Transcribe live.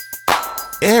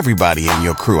Everybody in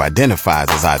your crew identifies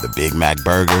as either Big Mac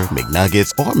Burger,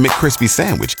 McNuggets, or McCrispy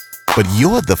Sandwich. But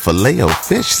you're the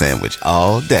Filet-O-Fish Sandwich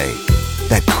all day.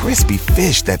 That crispy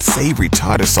fish, that savory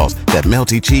tartar sauce, that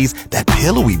melty cheese, that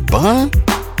pillowy bun.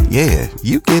 Yeah,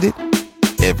 you get it.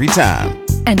 Every time.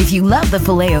 And if you love the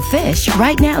Filet-O-Fish,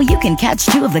 right now you can catch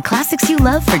two of the classics you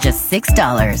love for just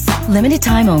 $6. Limited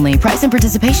time only. Price and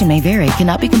participation may vary.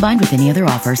 Cannot be combined with any other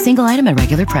offer. Single item at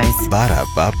regular price.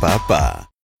 Ba-da-ba-ba-ba.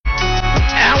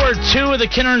 Hour 2 of the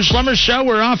Kinner and Slummer Show.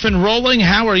 We're off and rolling.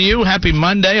 How are you? Happy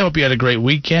Monday. Hope you had a great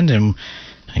weekend. And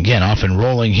again, off and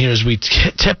rolling here as we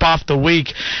tip off the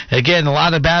week. Again, a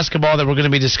lot of basketball that we're going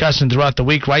to be discussing throughout the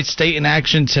week. Wright State in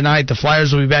action tonight. The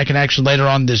Flyers will be back in action later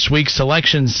on this week.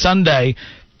 Selection Sunday.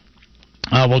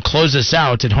 We'll close this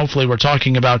out, and hopefully we're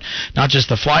talking about not just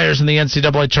the Flyers in the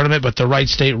NCAA tournament, but the Wright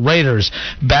State Raiders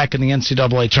back in the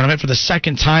NCAA tournament for the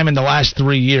second time in the last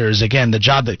 3 years. Again, the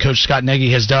job that Coach Scott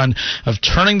Nagy has done of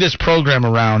turning this program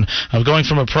around, of going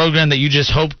from a program that you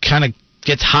just hope kind of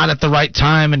gets hot at the right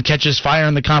time and catches fire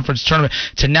in the conference tournament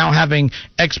to now having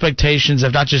expectations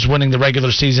of not just winning the regular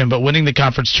season but winning the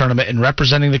conference tournament and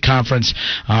representing the conference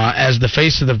as the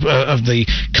face of the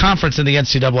conference in the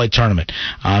NCAA tournament.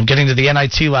 Getting to the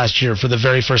NIT last year for the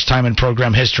very first time in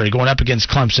program history, going up against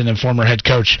Clemson and former head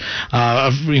coach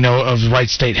of Wright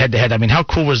State head-to-head. I mean, how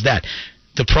cool was that?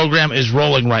 The program is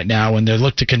rolling right now, and they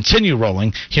look to continue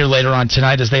rolling here later on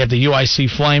tonight as they have the UIC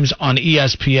Flames on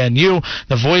ESPNU.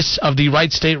 The voice of the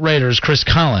Wright State Raiders, Chris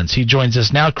Collins. He joins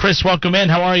us now. Chris, welcome in.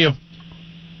 How are you?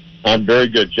 I'm very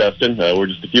good, Justin. We're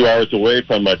just a few hours away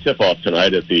from tip-off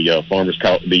tonight at the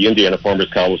Indiana Farmers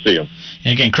Coliseum.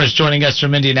 And again, Chris joining us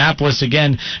from Indianapolis.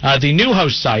 Again, the new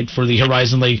host site for the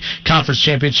Horizon League Conference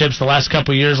Championships. The last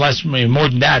couple of years, more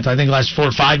than that, I think the last 4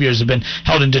 or 5 years have been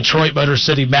held in Detroit, Motor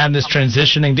City Madness,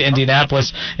 transitioning to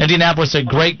Indianapolis. Indianapolis, a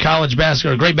great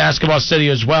a great basketball city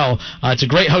as well. It's a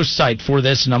great host site for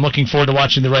this, and I'm looking forward to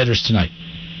watching the Raiders tonight.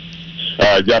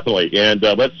 Definitely, and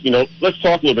let's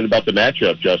talk a little bit about the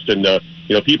matchup, Justin.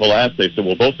 People ask, they said,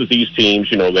 well, both of these teams,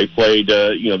 they played,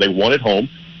 they won at home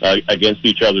against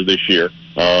each other this year.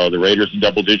 The Raiders a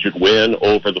double-digit win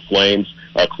over the Flames,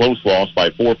 a close loss by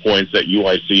 4 points at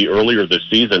UIC earlier this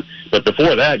season. But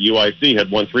before that, UIC had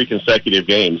won 3 consecutive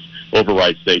games over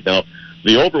Wright State. Now,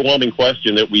 the overwhelming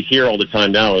question that we hear all the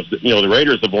time now is that, the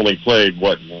Raiders have only played,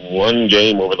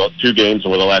 2 games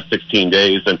over the last 16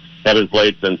 days and haven't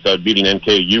played since beating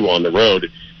NKU on the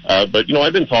road. But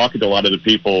I've been talking to a lot of the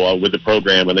people with the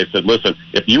program, and they said, listen,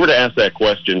 if you were to ask that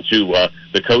question to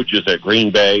the coaches at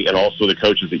Green Bay and also the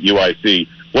coaches at UIC,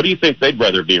 what do you think they'd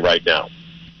rather be right now?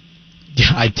 Yeah,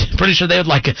 I'm pretty sure they would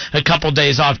like a couple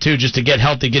days off, too, just to get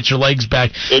healthy, get your legs back,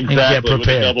 and get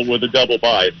prepared. With a double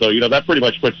bye. So, that pretty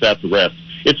much puts that to rest.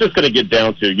 It's just going to get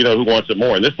down to, who wants it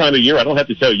more. And this time of year, I don't have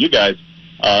to tell you guys,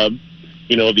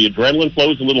 the adrenaline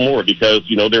flows a little more because,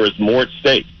 there is more at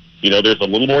stake. There's a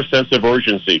little more sense of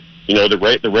urgency.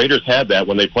 The Raiders had that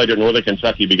when they played at Northern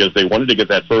Kentucky because they wanted to get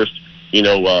that first,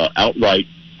 outright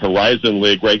Horizon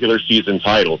League regular season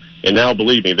title. And now,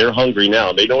 believe me, they're hungry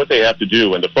now. They know what they have to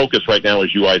do, and the focus right now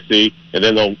is UIC, and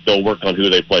then they'll work on who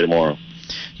they play tomorrow.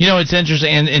 It's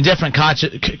interesting, and different coaches,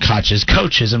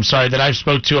 that I've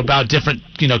spoke to about different,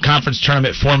 conference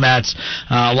tournament formats.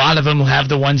 A lot of them have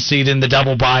the 1 seed in the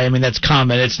double bye. I mean, that's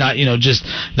common. It's not, just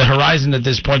the Horizon at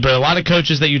this point, but a lot of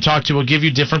coaches that you talk to will give you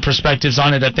different perspectives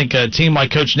on it. I think a team like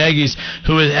Coach Nagy's,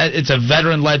 it's a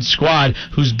veteran-led squad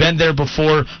who's been there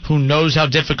before, who knows how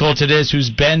difficult it is, who's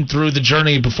been through the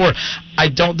journey before. I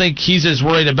don't think he's as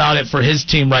worried about it for his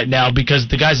team right now because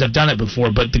the guys have done it before,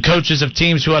 but the coaches of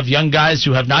teams who have young guys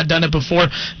who have not done it before,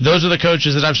 those are the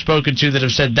coaches that I've spoken to that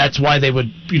have said that's why they would,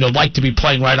 like to be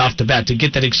playing right off the bat, to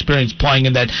get that experience playing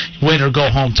in that win or go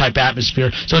home type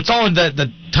atmosphere. So it's all in the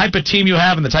type of team you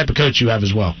have and the type of coach you have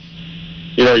as well.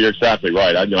 You're exactly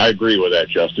right. I agree with that,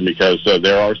 Justin, because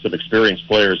there are some experienced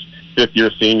players, 5th-year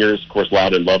seniors. Of course,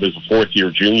 Loudon Love is a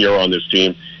 4th-year junior on this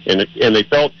team, and they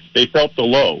felt the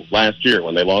low last year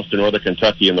when they lost to Northern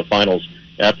Kentucky in the finals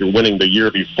after winning the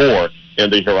year before in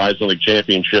the Horizon League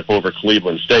Championship over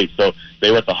Cleveland State. So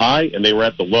they were at the high and they were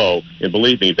at the low. And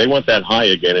believe me, they want that high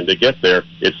again. And to get there,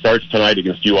 it starts tonight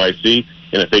against UIC.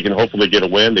 And if they can hopefully get a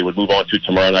win, they would move on to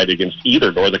tomorrow night against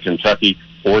either Northern Kentucky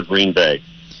or Green Bay.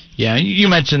 Yeah, you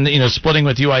mentioned splitting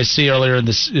with UIC earlier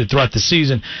throughout the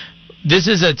season. this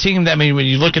is a team that, I mean, when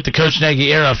you look at the Coach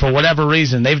Nagy era, for whatever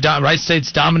reason, Wright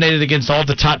State's dominated against all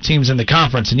the top teams in the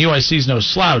conference, and UIC's no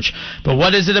slouch. But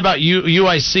what is it about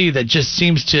UIC that just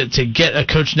seems to get a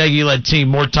Coach Nagy-led team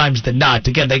more times than not?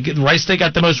 Again, Wright State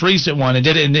got the most recent one and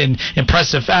did it in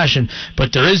impressive fashion,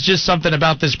 but there is just something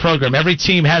about this program. Every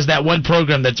team has that one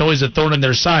program that's always a thorn in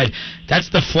their side. That's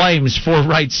the Flames for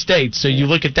Wright State. So you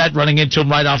look at that running into them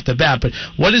right off the bat. But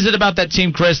what is it about that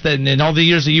team, Chris, that in all the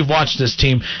years that you've watched this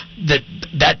team,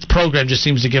 that program just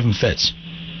seems to give them fits?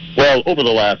 Well, over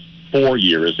the last 4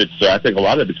 years, I think a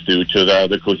lot of it's due to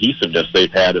the cohesiveness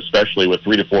they've had, especially with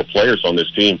 3 to 4 players on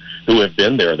this team who have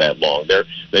been there that long.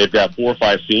 They've got 4 or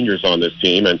 5 seniors on this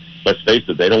team, and let's face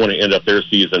it, they don't want to end up their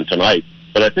season tonight.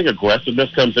 But I think aggressiveness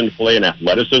comes into play in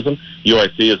athleticism.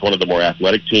 UIC is one of the more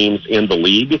athletic teams in the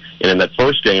league, and in that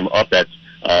first game up at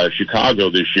Chicago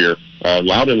this year,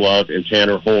 Loudon Love and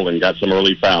Tanner Holden got some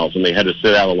early fouls, and they had to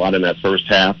sit out a lot in that first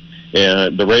half.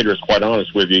 And the Raiders, quite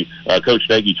honest with you, Coach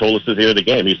Nagy told us at the end of the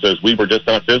game, he says, we were just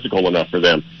not physical enough for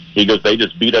them. He goes, they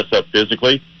just beat us up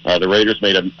physically. The Raiders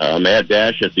made a mad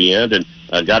dash at the end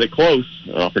and got it close,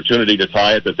 an opportunity to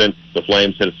tie it, but then the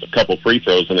Flames hit a couple free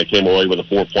throws and they came away with a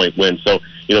 4-point win. So,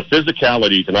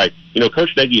 physicality tonight,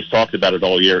 Coach Nagy has talked about it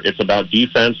all year. It's about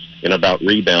defense and about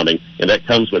rebounding, and that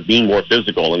comes with being more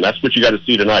physical, and that's what you got to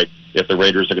see tonight if the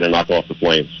Raiders are going to knock off the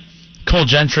Flames. Cole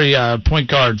Gentry, point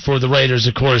guard for the Raiders,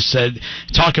 of course,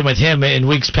 talking with him in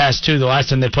weeks past, too, the last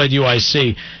time they played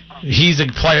UIC. He's a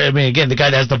player, again, the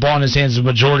guy that has the ball in his hands the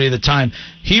majority of the time.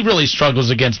 He really struggles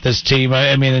against this team.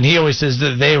 And he always says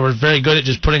that they were very good at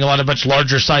just putting a much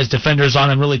larger-sized defenders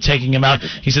on and really taking him out.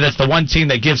 He said that's the one team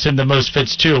that gives him the most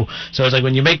fits, too. So it's like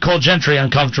when you make Cole Gentry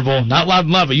uncomfortable, not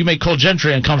Loudon Love, but you make Cole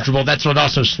Gentry uncomfortable, that's what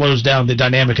also slows down the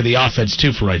dynamic of the offense,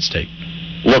 too, for Wright State.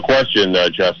 No question,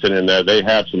 Justin, and they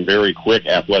have some very quick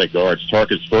athletic guards.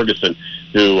 Tarkus Ferguson,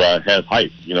 who has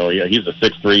height. He's a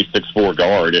 6'3", 6'4"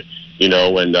 guard, and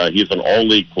he's an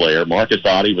all-league player. Marcus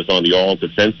Otte was on the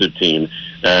all-defensive team,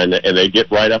 and they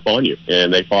get right up on you,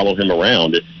 and they follow him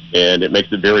around, and it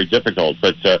makes it very difficult.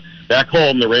 But back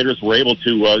home, the Raiders were able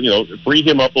to, free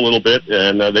him up a little bit,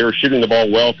 and they were shooting the ball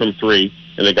well from 3,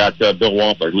 and they got Bill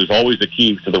Wampler, who's always a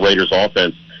key to the Raiders'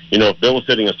 offense. If Bill was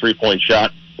hitting a 3-point shot,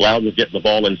 Loudon's getting the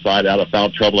ball inside out of foul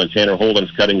trouble, and Tanner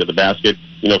Holden's cutting to the basket.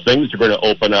 Things are going to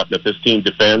open up. If this team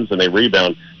defends and they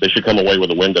rebound, they should come away with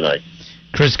a win tonight.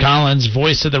 Chris Collins,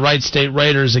 voice of the Wright State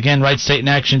Raiders. Again, Wright State in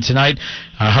action tonight.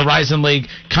 Horizon League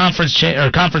conference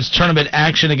tournament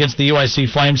action against the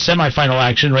UIC Flames. Semifinal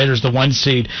action. Raiders the 1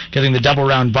 seed, getting the double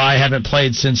round bye. Haven't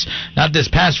played since not this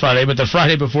past Friday, but the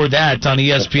Friday before that on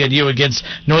ESPNU against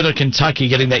Northern Kentucky,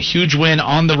 getting that huge win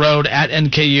on the road at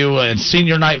NKU. And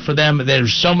senior night for them.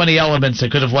 There's so many elements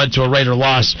that could have led to a Raider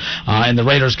loss, and the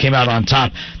Raiders came out on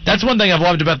top. That's one thing I've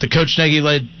loved about the Coach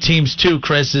Nagy-led teams too,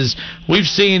 Chris, is we've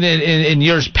seen in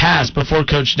years past before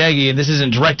Coach Nagy, and this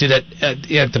isn't directed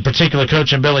at the particular coach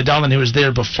and Billy Dolan who was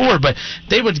there before, but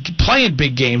they would play in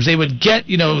big games. They would get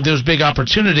those big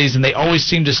opportunities, and they always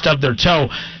seem to stub their toe.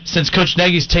 Since Coach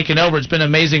Nagy's taken over, it's been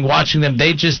amazing watching them.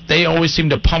 They always seem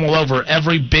to pummel over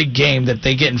every big game that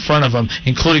they get in front of them,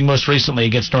 including most recently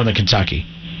against Northern Kentucky.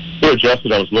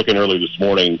 Justin, I was looking early this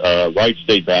morning. Wright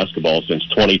State basketball since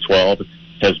 2012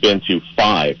 has been to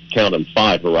 5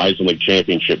 Horizon League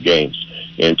championship games.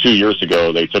 And 2 years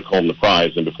ago, they took home the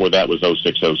prize, and before that was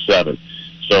 06-07.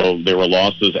 So there were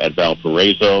losses at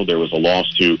Valparaiso. There was a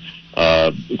loss to,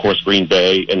 of course, Green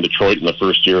Bay and Detroit in the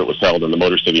first year it was held in the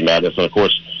Motor City Madness. And, of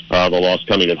course, the loss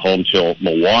coming at home till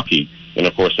Milwaukee. And,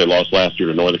 of course, they lost last year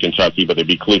to Northern Kentucky, but they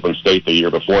beat Cleveland State the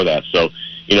year before that. So,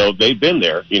 they've been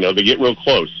there. They get real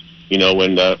close.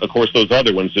 And, of course, those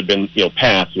other ones have been,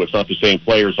 passed. So it's not the same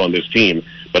players on this team.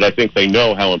 But I think they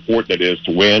know how important it is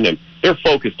to win, and they're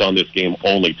focused on this game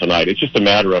only tonight. It's just a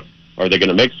matter of, are they going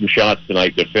to make some shots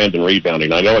tonight, defend and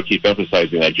rebounding? I know I keep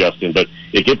emphasizing that, Justin, but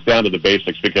it gets down to the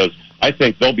basics because I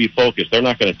think they'll be focused. They're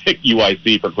not going to take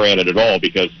UIC for granted at all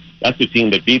because that's the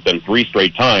team that beat them 3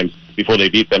 straight times before they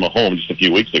beat them at home just a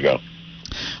few weeks ago.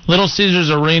 Little Caesars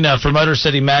Arena for Motor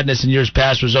City Madness in years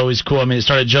past was always cool. It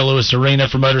started Joe Louis Arena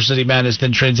for Motor City Madness,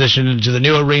 then transitioned into the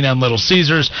new arena in Little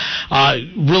Caesars.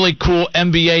 Really cool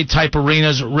NBA-type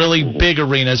arenas, really big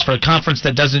arenas for a conference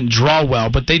that doesn't draw well,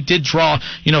 but they did draw,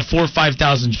 4,000 or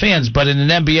 5,000 fans. But in an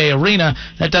NBA arena,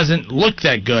 that doesn't look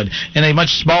that good. In a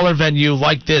much smaller venue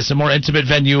like this, a more intimate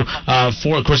venue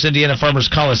for, of course, Indiana Farmers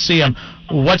Coliseum,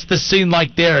 what's the scene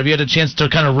like there? Have you had a chance to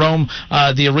kind of roam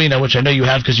the arena, which I know you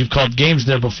have because you've called games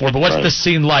there before, but what's the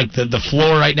scene like? The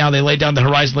floor right now, they laid down the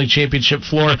Horizon League Championship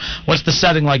floor. What's the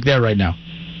setting like there right now?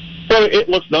 Well, it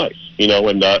looks nice.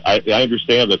 And I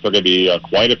understand that there are going to be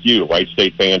quite a few Wright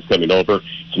State fans coming over.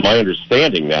 It's my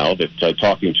understanding now that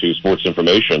talking to Sports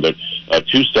Information that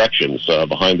 2 sections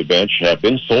behind the bench have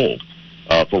been sold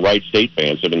for Wright State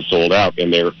fans, have been sold out,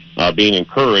 and they're being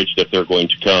encouraged that they're going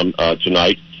to come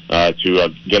tonight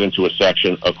to get into a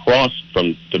section across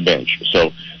from the bench.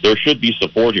 So there should be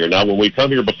support here. Now, when we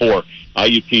come here before,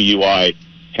 IUPUI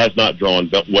has not drawn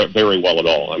very well at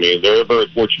all. I mean, they're very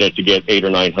fortunate to get 800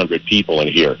 or 900 people in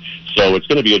here. So it's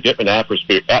going to be a different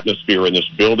atmosphere in this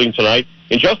building tonight.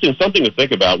 And, Justin, something to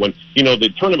think about when, the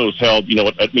tournament was held,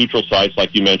 at neutral sites,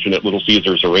 like you mentioned, at Little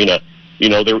Caesars Arena.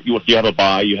 If you have a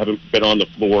bye, you haven't been on the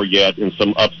floor yet, and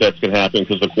some upsets can happen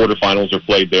because the quarterfinals are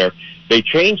played there. They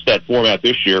changed that format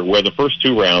this year where the first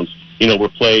 2 rounds, were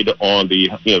played on the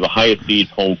highest seed's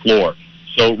home floor.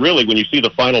 So really, when you see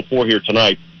the Final Four here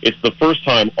tonight, it's the first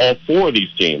time all 4 of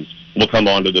these teams will come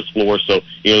onto this floor. So,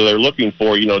 they're looking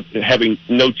for, having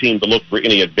no team to look for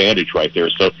any advantage right there.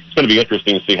 So it's going to be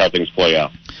interesting to see how things play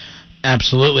out.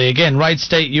 Absolutely. Again, Wright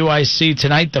State UIC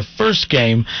tonight, the first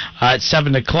game at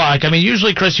 7 o'clock. I mean,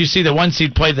 usually, Chris, you see the 1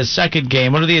 seed play the second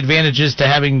game. What are the advantages to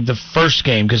having the first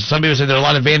game? Because some people say there are a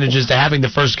lot of advantages to having the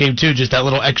first game, too, just that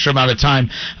little extra amount of time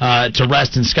to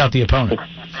rest and scout the opponent.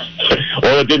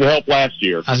 Well, it didn't help last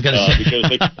year. I was going to say.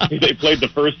 Because they played the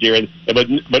first year,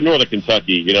 but Northern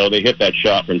Kentucky, they hit that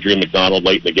shot from Drew McDonald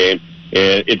late in the game,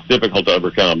 and it's difficult to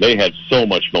overcome. They had so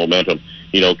much momentum,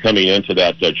 coming into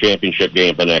that championship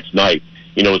game the next night.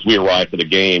 As we arrived for the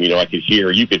game,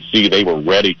 you could see they were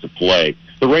ready to play.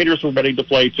 The Raiders were ready to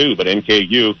play too, but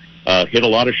NKU hit a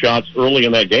lot of shots early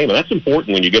in that game, and that's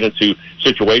important when you get into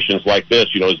situations like this,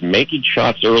 is making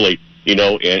shots early,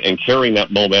 and carrying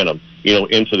that momentum,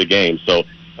 into the game. So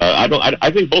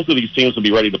I think both of these teams will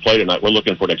be ready to play tonight. We're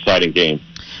looking for an exciting game.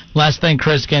 Last thing,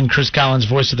 Chris, again, Chris Collins,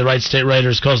 voice of the Wright State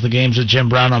Raiders, calls the games with Jim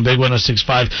Brown on Big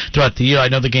 106.5 throughout the year. I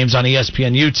know the game's on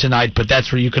ESPNU tonight, but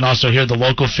that's where you can also hear the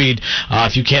local feed.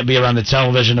 If you can't be around the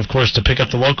television, of course, to pick up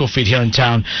the local feed here in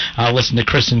town, listen to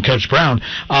Chris and Coach Brown.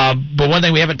 But one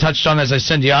thing we haven't touched on as I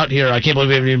send you out here, I can't believe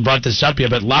we haven't even brought this up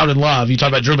yet, but Loudon Love, you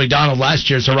talked about Drew McDonald last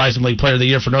year's Horizon League Player of the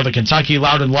Year for Northern Kentucky.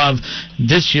 Loudon Love,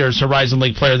 this year's Horizon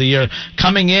League Player of the Year.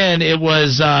 Coming in, it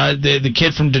was the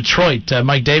kid from Detroit,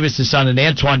 Mike Davis' son, and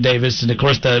Antoine Davis, and, of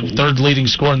course, the third leading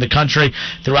scorer in the country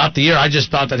throughout the year. I just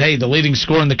thought that, hey, the leading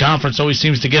scorer in the conference always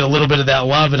seems to get a little bit of that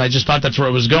love, and I just thought that's where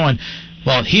it was going.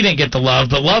 Well, he didn't get the love,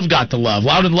 but Love got the love.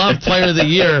 Loudon Love, Player of the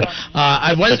Year.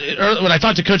 When I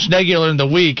talked to Coach Nagy earlier in the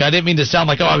week, I didn't mean to sound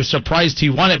like, I was surprised he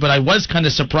won it, but I was kind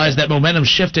of surprised that momentum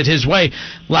shifted his way.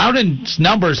 Loudon's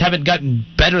numbers haven't gotten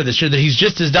better this year, that he's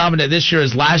just as dominant this year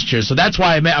as last year. So that's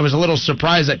why I was a little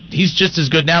surprised that he's just as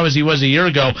good now as he was a year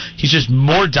ago. He's just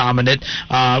more dominant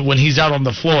when he's out on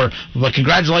the floor. But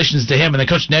congratulations to him. And then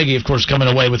Coach Nagy, of course, coming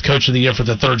away with Coach of the Year for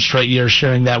the 3rd straight year,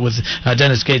 sharing that with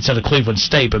Dennis Gates out of Cleveland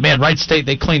State. But, man, Wright State,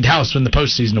 they cleaned house in the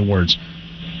postseason awards.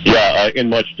 Yeah, and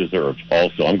much deserved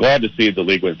also. I'm glad to see the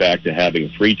league went back to having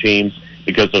 3 teams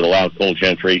because it allowed Cole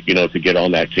Gentry, to get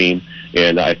on that team.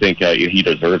 And I think he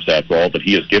deserves that for all that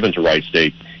he has given to Wright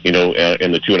State, in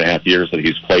the 2.5 years that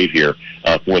he's played here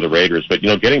for the Raiders. But,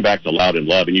 getting back to Loudon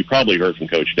Love, and you probably heard from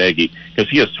Coach Nagy, because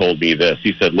he has told me this.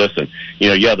 He said, listen,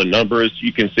 the numbers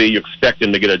you can see, you expect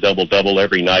him to get a double-double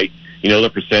every night. The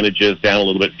percentages down a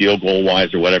little bit field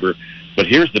goal-wise or whatever. But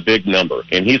here's the big number,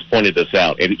 and he's pointed this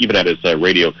out, and even at his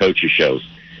radio coaches shows.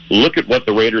 Look at what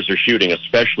the Raiders are shooting,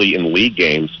 especially in league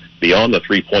games beyond the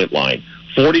three-point line,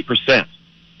 40%.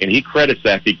 And he credits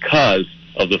that because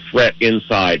of the threat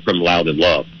inside from Loudon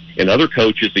Love. And other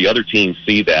coaches, the other teams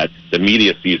see that, the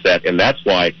media sees that, and that's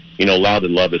why,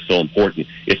 Loudon Love is so important.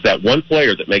 It's that one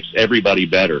player that makes everybody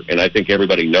better, and I think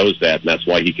everybody knows that, and that's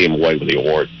why he came away with the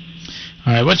award.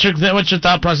 All right, what's your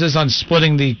thought process on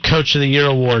splitting the Coach of the Year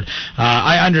award?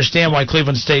 I understand why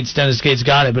Cleveland State's Dennis Gates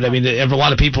got it, but I mean, there were a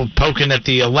lot of people poking at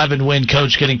the 11-win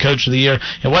coach getting Coach of the Year.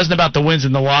 It wasn't about the wins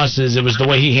and the losses; it was the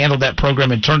way he handled that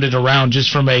program and turned it around, just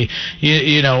from a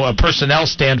a personnel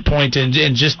standpoint and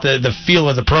just the feel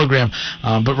of the program.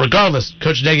 But regardless,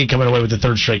 Coach Nagy coming away with the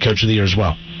 3rd straight Coach of the Year as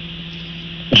well.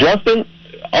 Justin,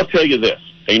 I'll tell you this.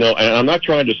 And I'm not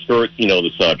trying to skirt,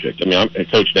 the subject. I mean,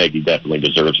 Coach Nagy definitely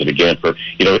deserves it again for,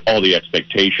 all the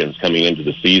expectations coming into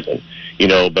the season.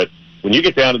 But when you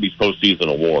get down to these postseason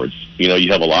awards,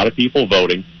 you have a lot of people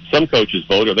voting. Some coaches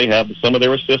vote, or they have some of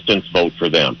their assistants vote for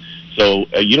them. So,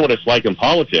 you know what it's like in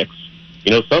politics.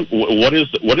 What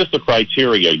is the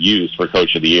criteria used for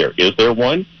Coach of the Year? Is there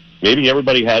one? Maybe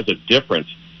everybody has a different,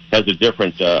 has a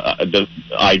different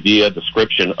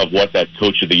description of what that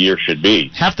coach of the year should be.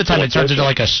 Half the time it turns into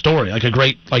like a story, like a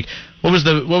great, like what was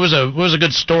a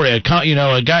good story? A guy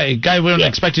we weren't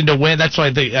expecting to win. That's why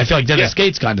I feel like Dennis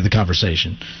Gates got into the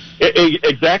conversation.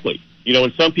 Exactly.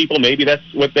 And some people, maybe that's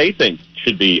what they think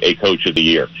should be a coach of the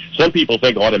year. Some people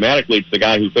think automatically it's the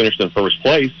guy who finished in first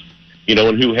place,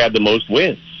 and who had the most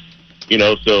wins.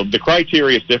 So the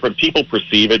criteria is different. People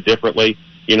perceive it differently,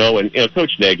 and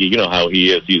Coach Nagy, how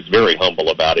he is. He's very humble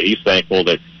about it. He's thankful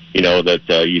that,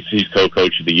 he's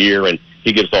co-coach of the year, and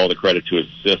he gives all the credit to his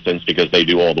assistants because they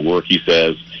do all the work, he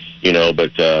says,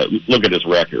 but look at his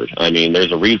record. I mean,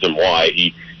 there's a reason why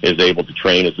he is able to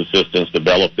train his assistants,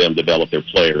 develop their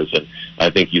players, and I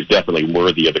think he's definitely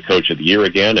worthy of the coach of the year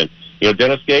again. And,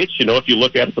 Dennis Gates, if you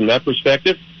look at it from that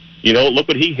perspective, look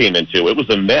what he came into. It was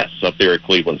a mess up there at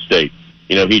Cleveland State.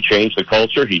 He changed the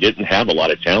culture. He didn't have a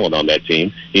lot of talent on that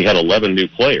team. He had 11 new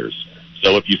players.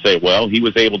 So if you say, well, he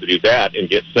was able to do that and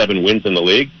get 7 wins in the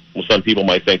league, well, some people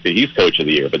might think that he's coach of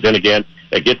the year. But then again,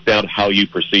 it gets down to how you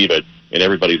perceive it, and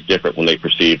everybody's different when they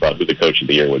perceive who the coach of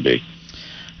the year would be.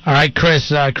 All right,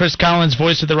 Chris. Chris Collins,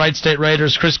 voice of the Wright State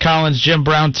Raiders. Chris Collins, Jim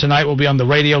Brown tonight will be on the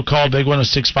radio call, Big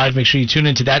 106.5. Make sure you tune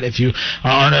into that if you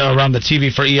aren't around the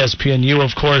TV for ESPNU,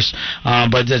 of course.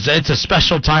 But it's a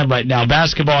special time right now.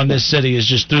 Basketball in this city is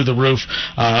just through the roof.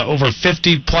 Over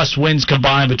 50-plus wins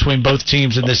combined between both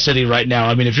teams in this city right now.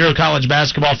 I mean, if you're a college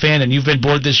basketball fan and you've been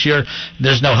bored this year,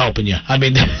 there's no helping you. I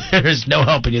mean, there is no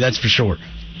helping you, that's for sure.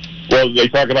 Well, they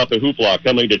talk about the hoopla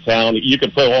coming to town. You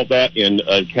can put all that in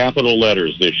capital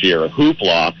letters this year.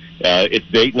 Hoopla. It's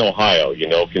Dayton, Ohio.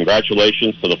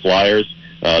 Congratulations to the Flyers,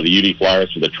 the UD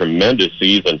Flyers, for the tremendous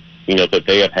season, that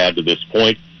they have had to this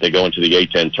point. They go into the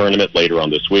A-10 tournament later on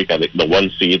this week. I think the 1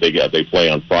 seed they play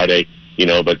on Friday.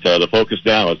 But the focus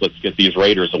now is let's get these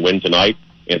Raiders a win tonight,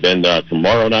 and then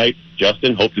tomorrow night,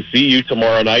 Justin, hope to see you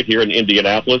tomorrow night here in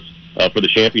Indianapolis. For the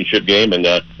championship game, and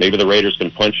maybe the Raiders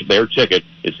can punch their ticket.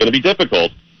 It's going to be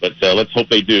difficult, but let's hope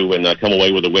they do and come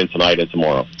away with a win tonight and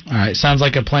tomorrow. All right, sounds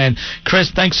like a plan. Chris,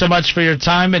 thanks so much for your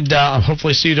time, and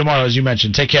hopefully see you tomorrow, as you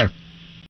mentioned. Take care.